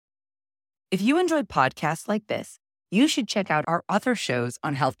If you enjoy podcasts like this, you should check out our other shows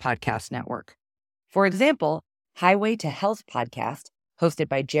on Health Podcast Network. For example, Highway to Health podcast, hosted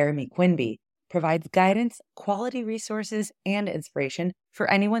by Jeremy Quinby, provides guidance, quality resources, and inspiration for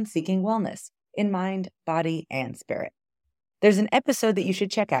anyone seeking wellness in mind, body, and spirit. There's an episode that you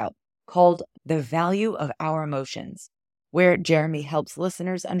should check out called The Value of Our Emotions, where Jeremy helps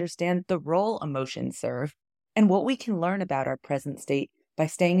listeners understand the role emotions serve and what we can learn about our present state by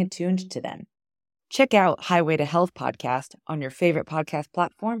staying attuned to them. Check out Highway to Health podcast on your favorite podcast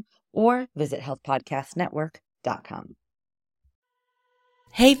platform or visit healthpodcastnetwork.com.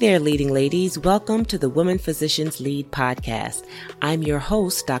 Hey there, leading ladies. Welcome to the Women Physicians Lead podcast. I'm your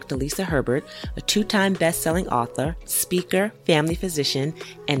host, Dr. Lisa Herbert, a two-time best-selling author, speaker, family physician,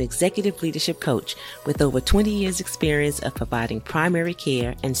 and executive leadership coach with over 20 years experience of providing primary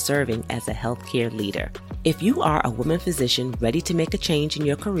care and serving as a healthcare leader. If you are a woman physician ready to make a change in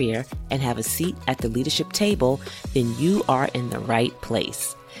your career and have a seat at the leadership table, then you are in the right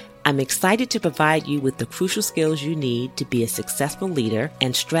place. I'm excited to provide you with the crucial skills you need to be a successful leader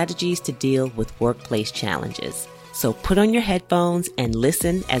and strategies to deal with workplace challenges. So put on your headphones and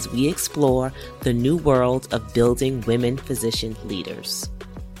listen as we explore the new world of building women physician leaders.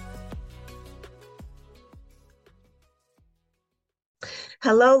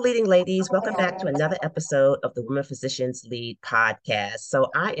 Hello, leading ladies. Welcome back to another episode of the Women Physicians Lead podcast.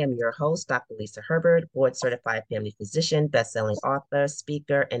 So I am your host, Dr. Lisa Herbert, board certified family physician, best-selling author,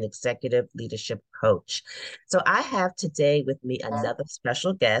 speaker, and executive leadership coach. So I have today with me another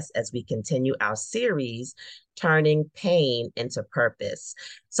special guest as we continue our series, Turning Pain into Purpose.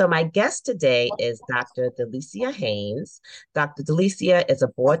 So my guest today is Dr. Delicia Haynes. Dr. Delicia is a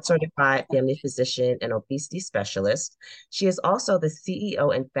board certified family physician and obesity specialist. She is also the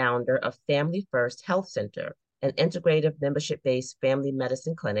CEO and founder of Family First Health Center, an integrative membership-based family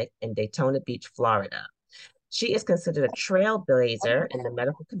medicine clinic in Daytona Beach, Florida. She is considered a trailblazer in the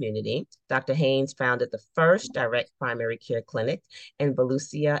medical community. Dr. Haynes founded the first direct primary care clinic in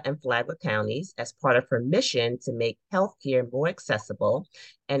Volusia and Flagler counties as part of her mission to make healthcare more accessible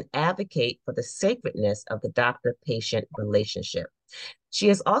and advocate for the sacredness of the doctor-patient relationship. She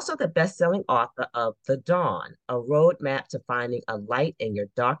is also the best-selling author of The Dawn, a roadmap to finding a light in your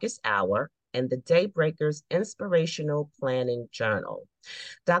darkest hour, and the Daybreakers Inspirational Planning Journal.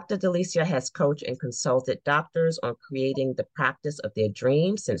 Dr. Delicia has coached and consulted doctors on creating the practice of their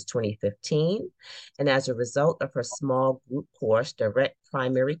dreams since 2015. And as a result of her small group course, Direct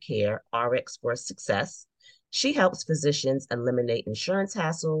Primary Care, RX for Success, she helps physicians eliminate insurance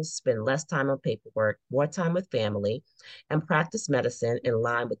hassles, spend less time on paperwork, more time with family, and practice medicine in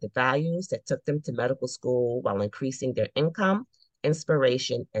line with the values that took them to medical school while increasing their income,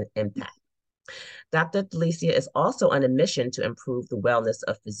 inspiration, and impact. Dr. Delicia is also on a mission to improve the wellness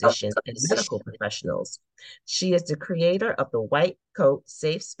of physicians and medical professionals. She is the creator of the White Coat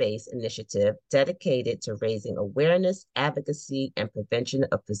Safe Space initiative dedicated to raising awareness, advocacy, and prevention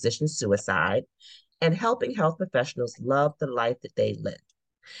of physician suicide, and helping health professionals love the life that they live.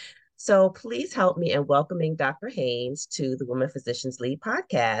 So please help me in welcoming Dr. Haynes to the Women Physicians Lead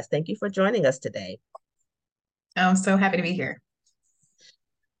podcast. Thank you for joining us today. I'm so happy to be here.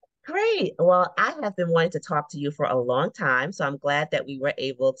 Great. Well, I have been wanting to talk to you for a long time, so I'm glad that we were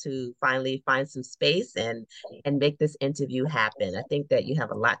able to finally find some space and make this interview happen. I think that you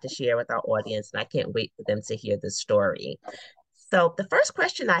have a lot to share with our audience, and I can't wait for them to hear this story. So the first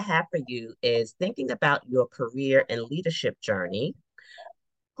question I have for you is thinking about your career and leadership journey,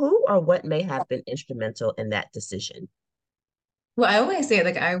 who or what may have been instrumental in that decision? Well, I always say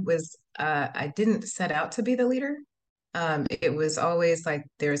like I didn't set out to be the leader. It was always like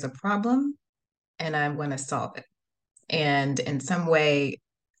there's a problem and I want to solve it. And in some way,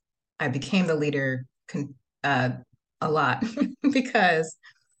 I became the leader a lot because,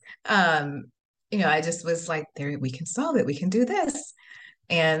 um, I just was like, there, we can solve it. We can do this.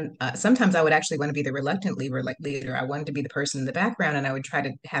 And sometimes I would actually want to be the reluctant leader. I wanted to be the person in the background, and I would try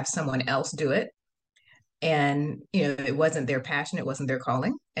to have someone else do it. And it wasn't their passion, it wasn't their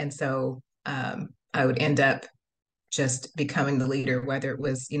calling, and so I would end up just becoming the leader. Whether it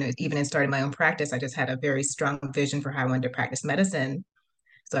was even in starting my own practice, I just had a very strong vision for how I wanted to practice medicine,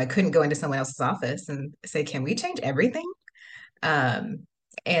 so I couldn't go into someone else's office and say, can we change everything? um,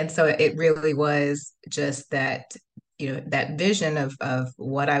 and so it really was just that that vision of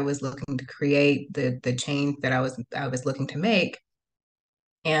what I was looking to create, the change that I was looking to make.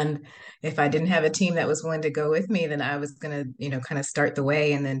 And if I didn't have a team that was willing to go with me, then I was going to, kind of start the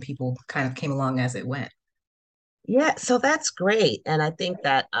way, and then people kind of came along as it went. Yeah, so that's great. And I think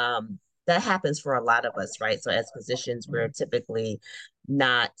that that happens for a lot of us, right? So as physicians, we're typically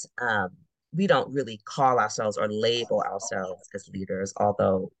not we don't really call ourselves or label ourselves as leaders,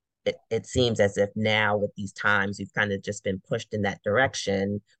 although it seems as if now with these times we've kind of just been pushed in that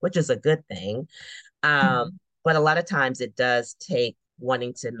direction, which is a good thing. Um, Mhm. but a lot of times it does take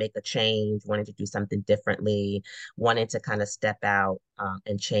wanting to make a change, wanting to do something differently, wanting to kind of step out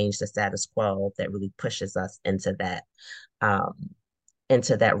and change the status quo that really pushes us um,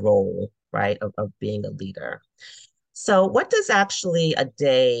 into that role, right, of being a leader. So, what does actually a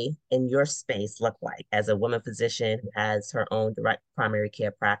day in your space look like as a woman physician who has her own direct primary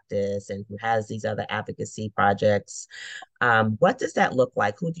care practice and who has these other advocacy projects? What does that look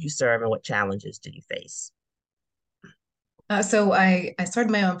like? Who do you serve and what challenges do you face? So I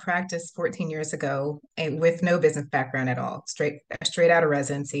started my own practice 14 years ago with no business background at all, straight out of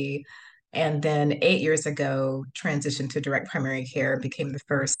residency. And then 8 years ago, transitioned to direct primary care, became the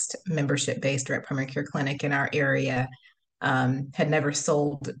first membership-based direct primary care clinic in our area. Had never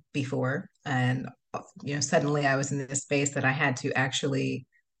sold before. And suddenly I was in this space that I had to actually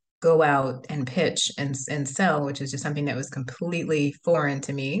go out and pitch and sell, which is just something that was completely foreign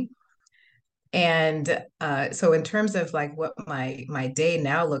to me. And so in terms of like what my day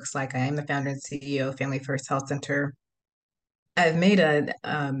now looks like, I am the founder and CEO of Family First Health Center. I've made a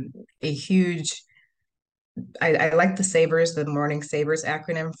huge I like the Savers, the Morning Savers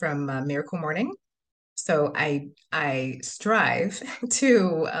acronym from Miracle Morning. So I strive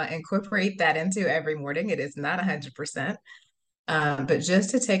to incorporate that into every morning. It is not 100%. But just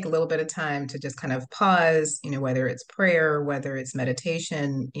to take a little bit of time to just kind of pause, whether it's prayer, whether it's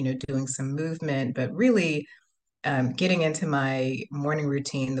meditation, doing some movement, but really getting into my morning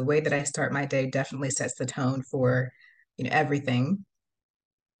routine, the way that I start my day definitely sets the tone for, everything.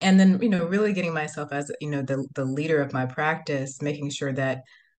 And then, really getting myself as, the leader of my practice, making sure that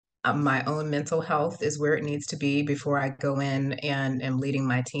my own mental health is where it needs to be before I go in and am leading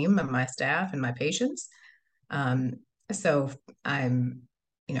my team and my staff and my patients. Um, so I'm,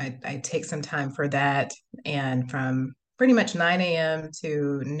 I take some time for that. And from pretty much 9 a.m.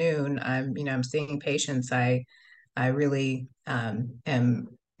 to noon, I'm seeing patients. I really am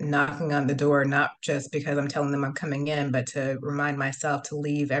knocking on the door, not just because I'm telling them I'm coming in, but to remind myself to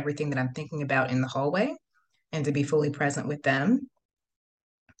leave everything that I'm thinking about in the hallway and to be fully present with them.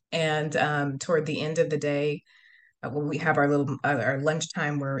 And toward the end of the day, when we have our little our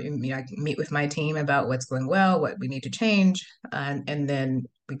lunchtime where I meet with my team about what's going well, what we need to change, and then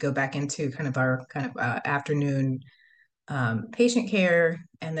we go back into kind of our kind of afternoon patient care,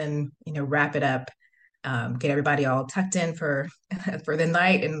 and then wrap it up, get everybody all tucked in for for the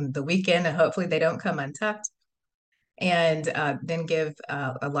night and the weekend, and hopefully they don't come untucked. And then give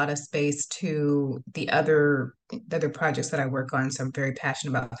a lot of space to the other projects that I work on. So I'm very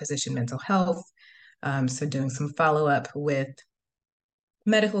passionate about physician mental health. So doing some follow up with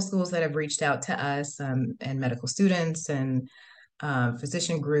medical schools that have reached out to us, and medical students and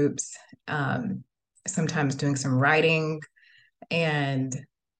physician groups. Um, Sometimes doing some writing, and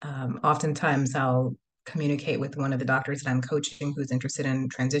oftentimes I'll communicate with one of the doctors that I'm coaching who's interested in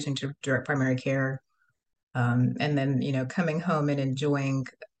transitioning to direct primary care. And then, coming home and enjoying.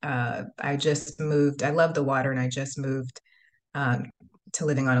 I just moved. I love the water, and I just moved um, to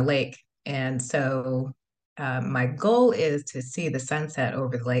living on a lake. And so my goal is to see the sunset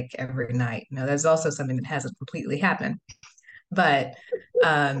over the lake every night. Now, there's also something that hasn't completely happened, but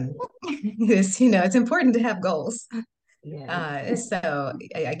it's important to have goals. Yes. So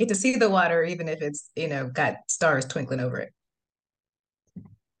I get to see the water, even if it's, got stars twinkling over it.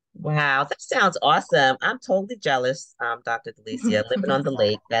 Wow, that sounds awesome. I'm totally jealous, Dr. Delicia, living on the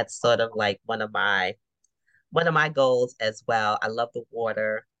lake. That's sort of like one of my goals as well. I love the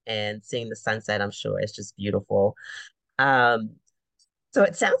water and seeing the sunset, I'm sure it's just beautiful. Um, so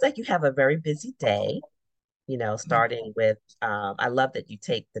it sounds like you have a very busy day, starting with, I love that you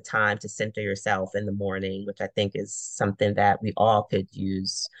take the time to center yourself in the morning, which I think is something that we all could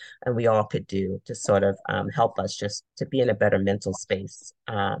use and we all could do to sort of help us just to be in a better mental space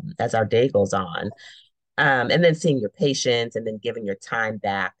as our day goes on. And then seeing your patients and then giving your time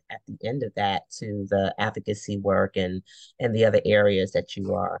back at the end of that to the advocacy work and the other areas that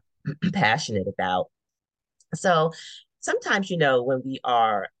you are passionate about. So sometimes,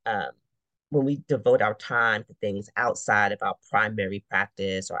 when we devote our time to things outside of our primary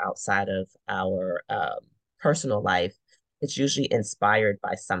practice or outside of our personal life, it's usually inspired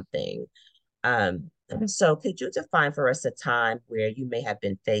by something. So could you define for us a time where you may have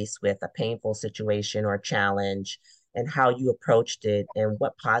been faced with a painful situation or challenge and how you approached it and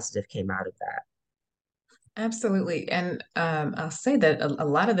what positive came out of that? Absolutely. And I'll say that a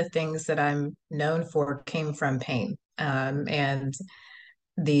lot of the things that I'm known for came from pain. And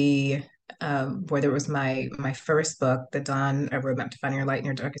the whether it was my first book, The Dawn, A Roadmap to Finding Your Light in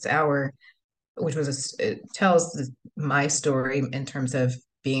Your Darkest Hour, which it tells my story in terms of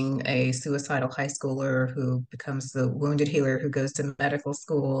being a suicidal high schooler who becomes the wounded healer who goes to medical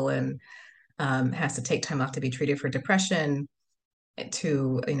school and has to take time off to be treated for depression,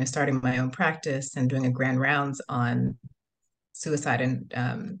 to starting my own practice and doing a grand rounds on suicide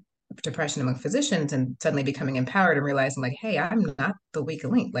and depression among physicians, and suddenly becoming empowered and realizing like, hey, I'm not the weak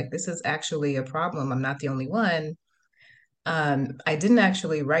link. Like, this is actually a problem. I'm not the only one. I didn't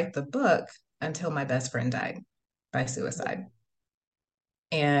actually write the book until my best friend died by suicide.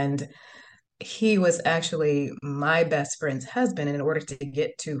 And he was actually my best friend's husband. And in order to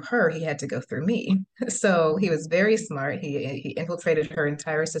get to her, he had to go through me. So he was very smart. He infiltrated her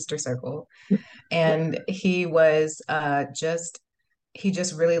entire sister circle. And he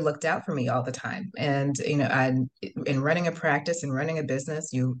just really looked out for me all the time. And, in running a practice and running a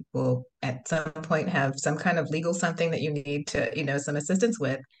business, you will at some point have some kind of legal something that you need to, some assistance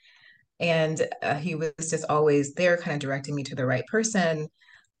with. And he was just always there, kind of directing me to the right person.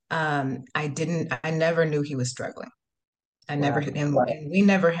 I never knew he was struggling. Wow. And we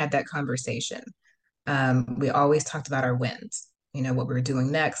never had that conversation. We always talked about our wins, what we were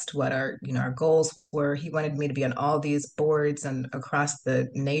doing next, what our goals were. He wanted me to be on all these boards and across the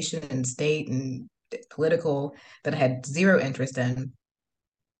nation and state and political that I had zero interest in.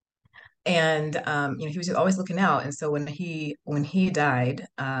 And he was just always looking out. And so when he died,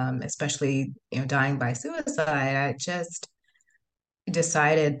 especially dying by suicide, I just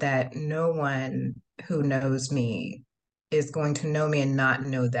decided that no one who knows me is going to know me and not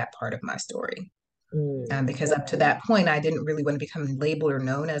know that part of my story. Because up to that point, I didn't really want to become labeled or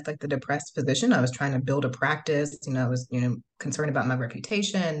known as like the depressed physician. I was trying to build a practice. I was, concerned about my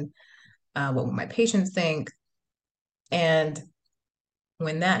reputation, what would my patients think. And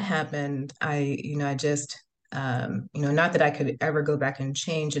when that happened, I just, not that I could ever go back and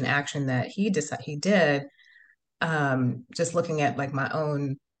change an action that he did. Just looking at like my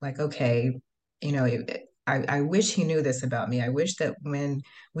own, like, okay, I wish he knew this about me. I wish that when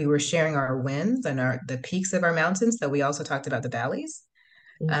we were sharing our wins and the peaks of our mountains, that we also talked about the valleys.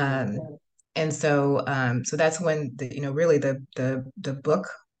 Mm. And so that's when really the book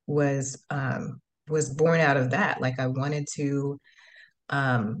was born out of that. Like, I wanted to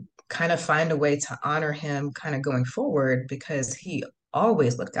kind of find a way to honor him kind of going forward, because he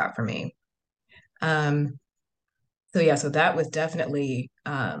always looked out for me. So yeah, so that was definitely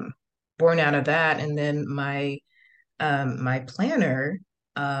born out of that. And then my planner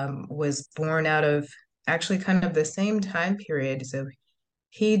was born out of actually kind of the same time period. So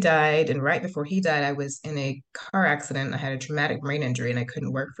he died, and right before he died, I was in a car accident. I had a traumatic brain injury, and I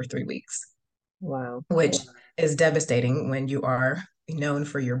couldn't work for 3 weeks, Wow. which is devastating when you are known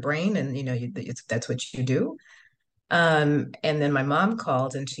for your brain, and that's what you do. And then my mom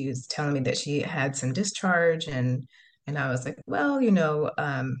called, and she was telling me that she had some discharge, and I was like, well,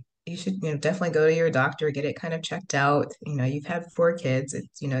 you should, definitely go to your doctor, get it kind of checked out. You've had 4 kids.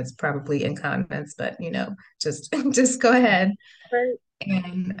 It's probably incontinence, but just just go ahead. Right.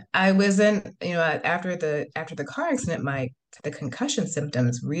 And I wasn't, after the car accident, the concussion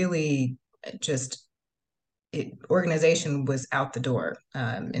symptoms really just organization was out the door,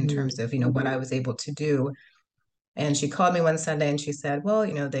 in terms of what I was able to do. And she called me one Sunday and she said, well,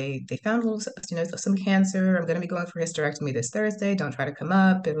 they found a little, some cancer. I'm going to be going for hysterectomy this Thursday. Don't try to come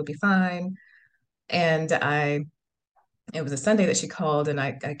up. It'll be fine. And it was a Sunday that she called, and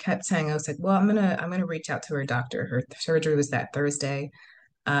I kept saying, I was like, well, I'm gonna reach out to her doctor. Her surgery was that Thursday.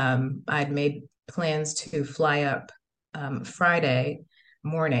 I'd made plans to fly up Friday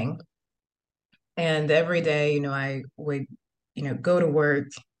morning. And every day, I would, go to work,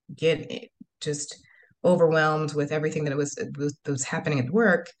 get just overwhelmed with everything that was happening at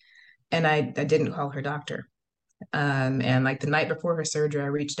work. And I didn't call her doctor. And like the night before her surgery, I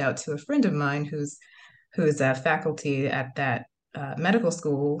reached out to a friend of mine who's a faculty at that medical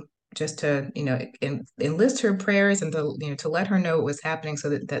school, just to enlist her prayers and to let her know what was happening, so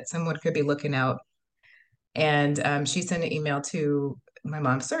that someone could be looking out. And she sent an email to my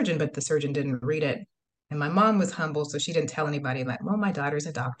mom's surgeon, but the surgeon didn't read it. And my mom was humble, so she didn't tell anybody, like, well, my daughter's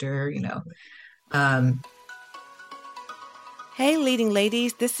a doctor. Um, Hey, leading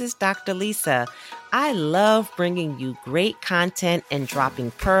ladies, this is Dr. Lisa. I love bringing you great content and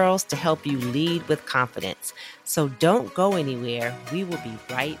dropping pearls to help you lead with confidence. So don't go anywhere. We will be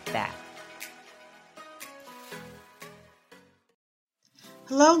right back.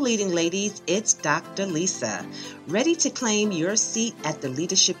 Hello, leading ladies. It's Dr. Lisa. Ready to claim your seat at the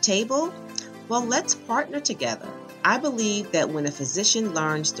leadership table? Well, let's partner together. I believe that when a physician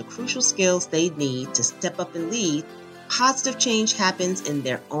learns the crucial skills they need to step up and lead, positive change happens in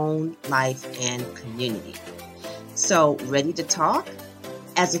their own life and community. So, ready to talk?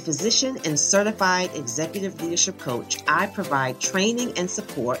 As a physician and certified executive leadership coach, I provide training and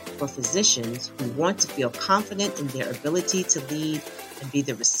support for physicians who want to feel confident in their ability to lead and be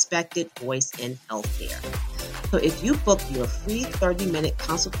the respected voice in healthcare. So if you book your free 30-minute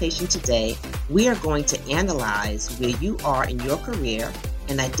consultation today, we are going to analyze where you are in your career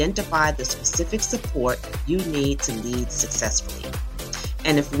and identify the specific support you need to lead successfully.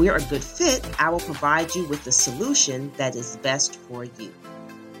 And if we're a good fit, I will provide you with the solution that is best for you.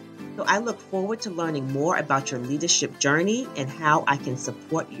 So I look forward to learning more about your leadership journey and how I can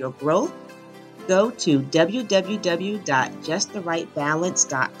support your growth. Go to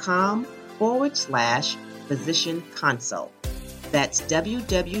www.justtherightbalance.com/physician consult. That's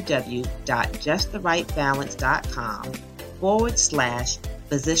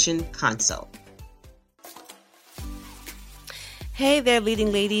www.justtherightbalance.com/physician consult. Hey there,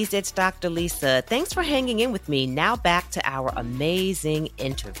 leading ladies. It's Dr. Lisa. Thanks for hanging in with me. Now back to our amazing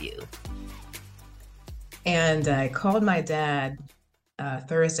interview. And I called my dad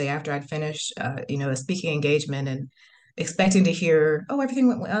Thursday after I'd finished, a speaking engagement and expecting to hear, oh, everything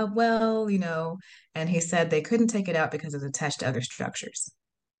went well, and he said they couldn't take it out because it's attached to other structures.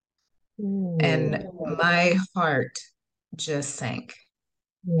 And my heart just sank.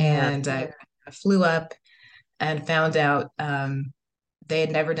 And I flew up and found out they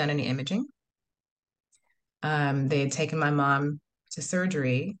had never done any imaging. They had taken my mom to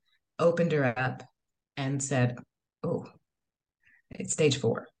surgery, opened her up, and said, oh, it's stage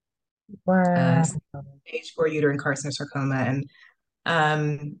 4. Wow. Stage 4 uterine carcinosarcoma.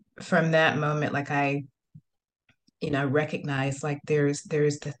 And from that moment, like I recognize like there's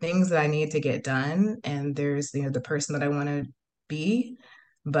the things that I need to get done, and there's the person that I want to be,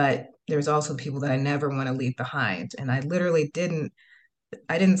 but there's also people that I never want to leave behind. And I literally didn't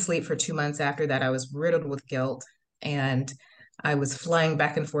sleep for 2 months after that. I was riddled with guilt, and I was flying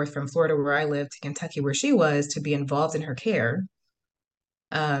back and forth from Florida, where I lived, to Kentucky, where she was, to be involved in her care.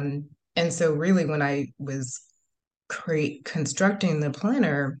 And so really when I was constructing the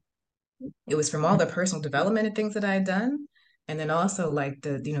planner, it was from all the personal development and things that I had done. And then also like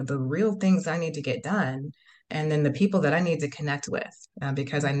the real things I need to get done. And then the people that I need to connect with,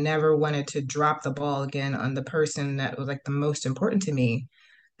 because I never wanted to drop the ball again on the person that was like the most important to me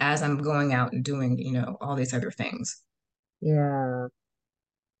as I'm going out and doing, all these other things. Yeah.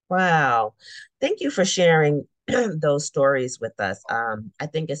 Wow. Thank you for sharing those stories with us. I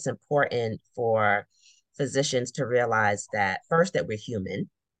think it's important for physicians to realize that first, that we're human,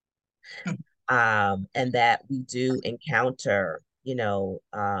 and that we do encounter,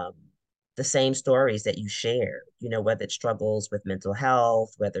 the same stories that you share, whether it's struggles with mental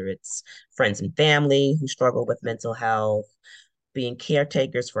health, whether it's friends and family who struggle with mental health, being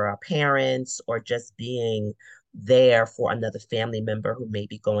caretakers for our parents, or just being there for another family member who may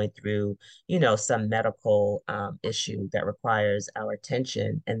be going through, some medical issue that requires our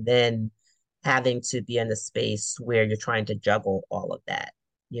attention. And then having to be in a space where you're trying to juggle all of that,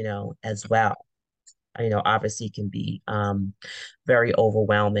 as well. Obviously can be very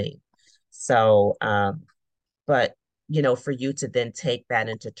overwhelming. So, but for you to then take that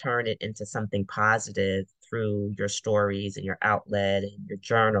and to turn it into something positive through your stories and your outlet and your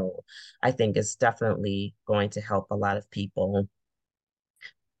journal, I think is definitely going to help a lot of people.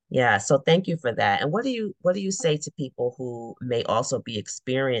 Yeah, so thank you for that. And what do you say to people who may also be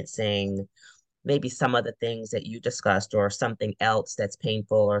experiencing maybe some of the things that you discussed, or something else that's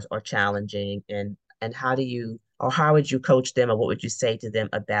painful or challenging, and how would you coach them, or what would you say to them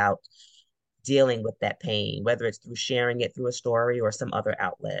about dealing with that pain, whether it's through sharing it through a story or some other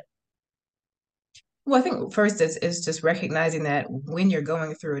outlet? Well, I think first is just recognizing that when you're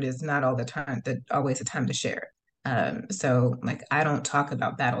going through it is not all the time that always the time to share it. So like I don't talk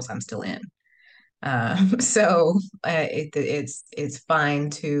about battles I'm still in. So it's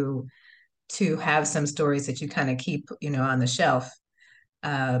fine to have some stories that you kind of keep on the shelf,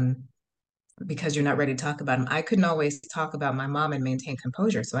 um, because you're not ready to talk about them. I couldn't always talk about my mom and maintain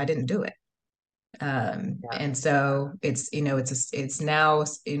composure, so I didn't do it. Yeah. And so it's now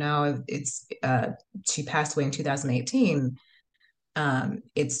it's she passed away in 2018.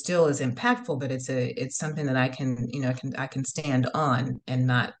 It still is impactful, but it's something that I can I can stand on and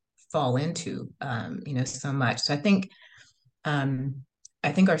not fall into so much. So um,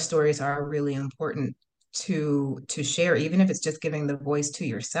 I think our stories are really important to share, even if it's just giving the voice to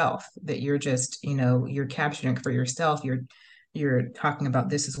yourself, that you're just you're capturing for yourself. You're talking about,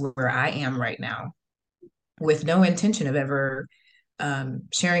 this is where I am right now. with no intention of ever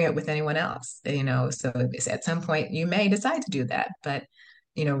sharing it with anyone else, so at some point you may decide to do that, but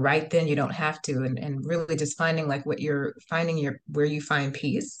right then you don't have to, and really just finding like what you're finding where you find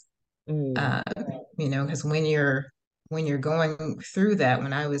peace. Mm, um, because when you're going through that,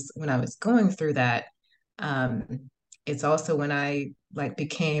 when I was going through that, um, it's also when I like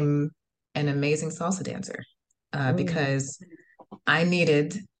became an amazing salsa dancer, mm, because I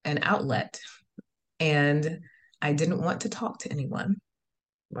needed an outlet, and I didn't want to talk to anyone.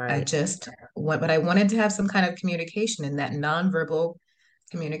 I right. just but I wanted to have some kind of communication, and that nonverbal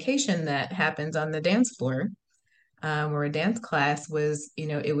communication that happens on the dance floor, or a dance class was,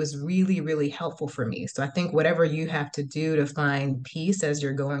 it was really, really helpful for me. So I think whatever you have to do to find peace as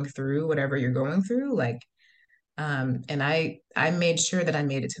you're going through whatever you're going through, like, and I made sure that I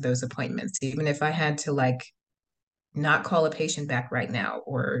made it to those appointments, even if I had to like not call a patient back right now,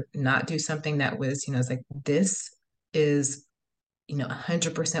 or not do something that was, it's like, this is,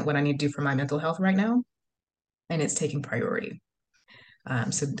 100% what I need to do for my mental health right now, and it's taking priority.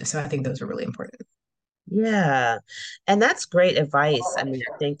 So I think those are really important. Yeah. And that's great advice. I mean,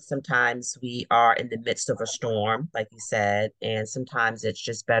 I think sometimes we are in the midst of a storm, like you said, and sometimes it's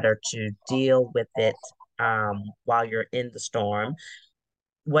just better to deal with it while you're in the storm,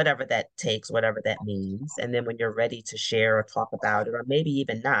 whatever that takes, whatever that means. And then when you're ready to share or talk about it, or maybe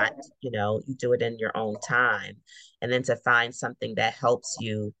even not, you do it in your own time. And then to find something that helps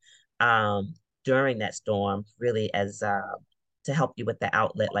you during that storm, really as to help you with the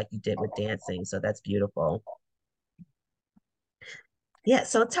outlet like you did with dancing. So that's beautiful. Yeah,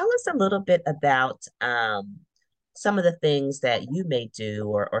 so tell us a little bit about some of the things that you may do,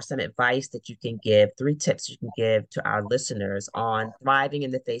 or some advice that you can give, three tips you can give to our listeners on thriving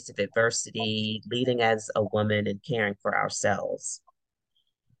in the face of adversity, leading as a woman, and caring for ourselves.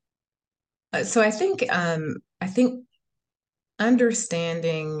 So I think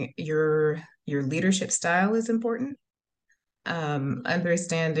understanding your leadership style is important.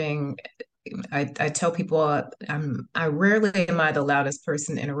 Understanding, I tell people, I rarely am I the loudest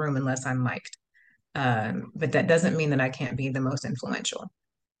person in a room unless I'm mic'd. But that doesn't mean that I can't be the most influential.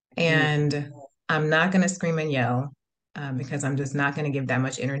 Mm, And I'm not going to scream and yell, because I'm just not going to give that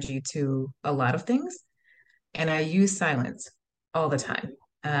much energy to a lot of things. And I use silence all the time.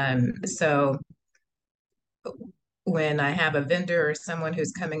 So when I have a vendor or someone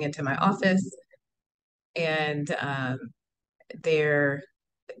who's coming into my office, and they're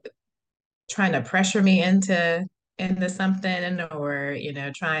trying to pressure me into something, or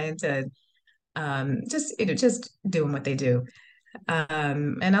trying to just doing what they do,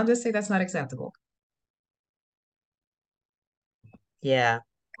 and I'll just say that's not acceptable. yeah,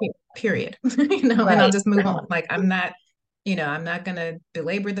 Period. And I'll right. just move on. Like, I'm not gonna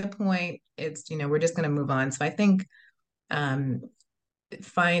belabor the point. It's, we're just gonna move on. So I think, um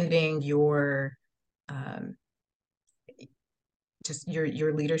finding um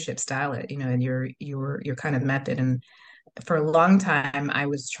your leadership style, and your kind of method. And for a long time I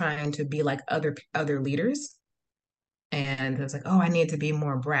was trying to be like other leaders, and I was like, oh, I need to be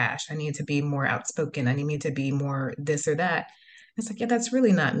more brash, I need to be more outspoken, I need to be more this or that. It's like, yeah, that's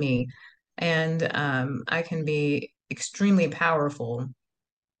really not me. And I can be extremely powerful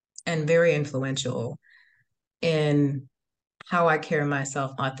and very influential in how I carry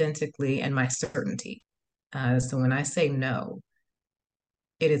myself authentically and my certainty. So when I say no,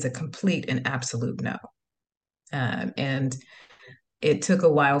 it is a complete and absolute no. And it took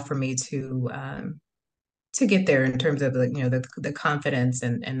a while for me to get there, in terms of the confidence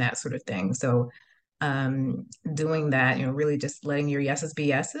and that sort of thing. So doing that, really just letting your yeses be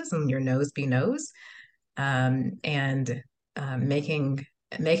yeses and your nos be nos, and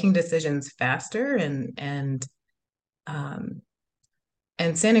making decisions faster, um,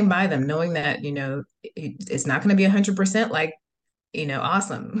 and standing by them, knowing that it's not going to be 100% like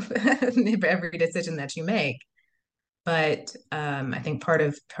awesome for every decision that you make. But I think part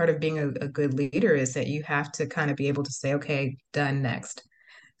of being a good leader is that you have to kind of be able to say, okay, done, next,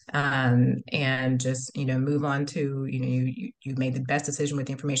 and just move on to, you made the best decision with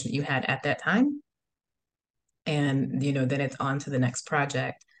the information that you had at that time, and then it's on to the next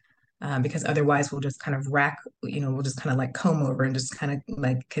project. Because otherwise we'll just kind of we'll just kind of like comb over and just kind of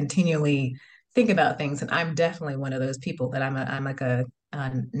like continually think about things. And I'm definitely one of those people that I'm like a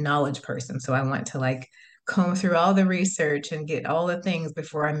knowledge person. So I want to like comb through all the research and get all the things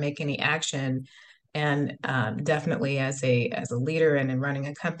before I make any action. And definitely as a leader and in running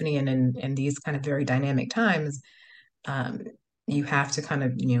a company, and in these kind of very dynamic times, um, you have to kind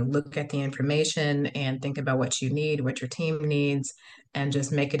of look at the information and think about what you need, what your team needs, and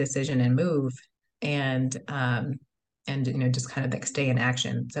just make a decision and move. and just kind of like stay in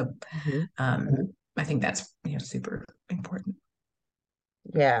action. So Mhm. I think that's super important.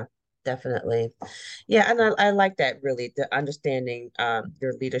 Yeah, definitely. Yeah, and I like that really, the understanding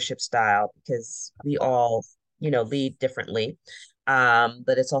your leadership style because we all, lead differently.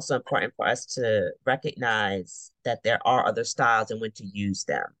 But it's also important for us to recognize that there are other styles and when to use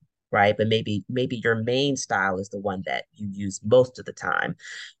them, right? But maybe your main style is the one that you use most of the time.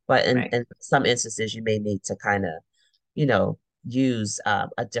 But Right. in some instances, you may need to kind of, use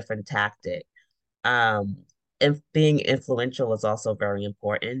a different tactic. Um, and being influential is also very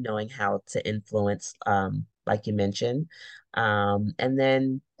important, knowing how to influence, like you mentioned. And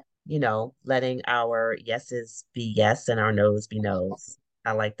then, letting our yeses be yes and our no's be no's.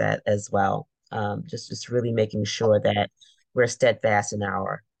 I like that as well. Just really making sure that we're steadfast in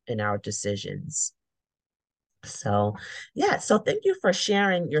our decisions. So, yeah, so thank you for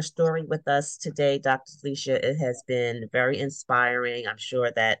sharing your story with us today, Dr. Delicia. It has been very inspiring. I'm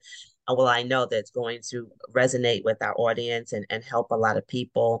sure that, well, I know that it's going to resonate with our audience and help a lot of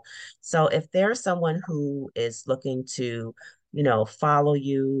people. So, if there's someone who is looking to, follow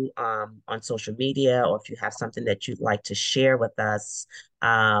you on social media, or if you have something that you'd like to share with us,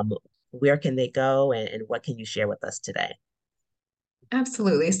 where can they go and what can you share with us today?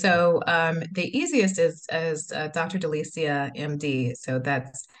 Absolutely. So the easiest is Dr. Delicia, MD. So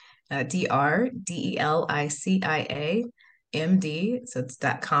that's DrDelicia, MD. So it's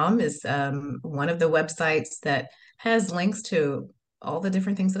 .com is one of the websites that has links to all the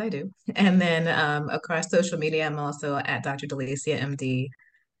different things that I do. And then across social media, I'm also at Dr. Delicia, MD.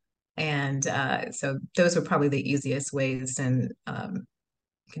 And so those are probably the easiest ways. And you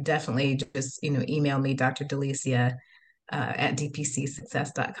can definitely just email me, Dr. Delicia at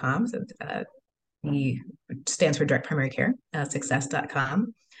dpcsuccess.com. So he stands for direct primary care,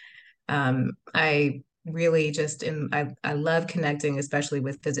 success.com. I really just I love connecting, especially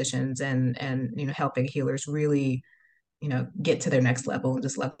with physicians and helping healers really get to their next level and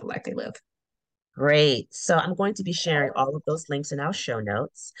just love the life they live. Great. So I'm going to be sharing all of those links in our show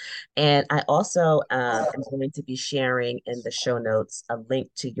notes. And I also am going to be sharing in the show notes a link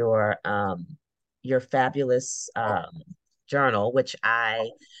to your fabulous journal, which I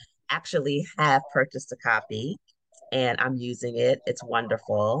actually have purchased a copy and I'm using it. It's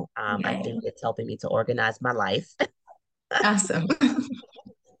wonderful. I Yay. think it's helping me to organize my life. Awesome.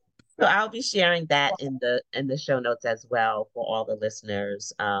 So I'll be sharing that in the show notes as well for all the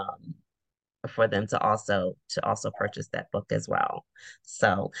listeners. For them to also purchase that book as well.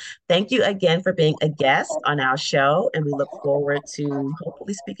 So thank you again for being a guest on our show, and we look forward to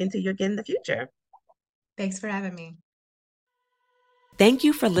hopefully speaking to you again in the future. Thanks for having me. Thank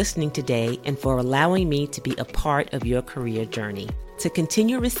you for listening today and for allowing me to be a part of your career journey. To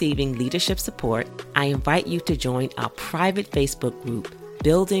continue receiving leadership support, I invite you to join our private Facebook group,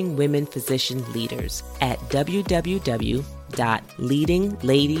 Building Women Physician Leaders, at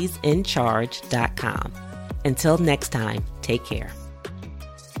www.leadingladiesincharge.com. Until next time, take care.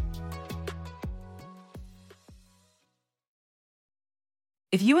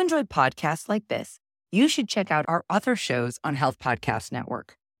 If you enjoyed podcasts like this, you should check out our other shows on Health Podcast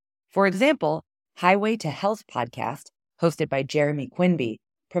Network. For example, Highway to Health podcast, hosted by Jeremy Quinby,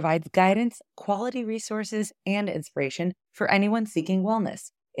 provides guidance, quality resources, and inspiration for anyone seeking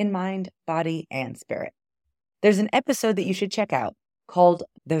wellness in mind, body, and spirit. There's an episode that you should check out called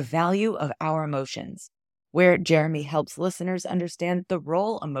The Value of Our Emotions, where Jeremy helps listeners understand the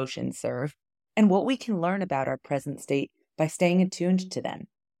role emotions serve and what we can learn about our present state by staying attuned to them.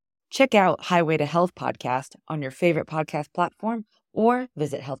 Check out Highway to Health podcast on your favorite podcast platform or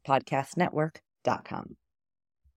visit healthpodcastnetwork.com.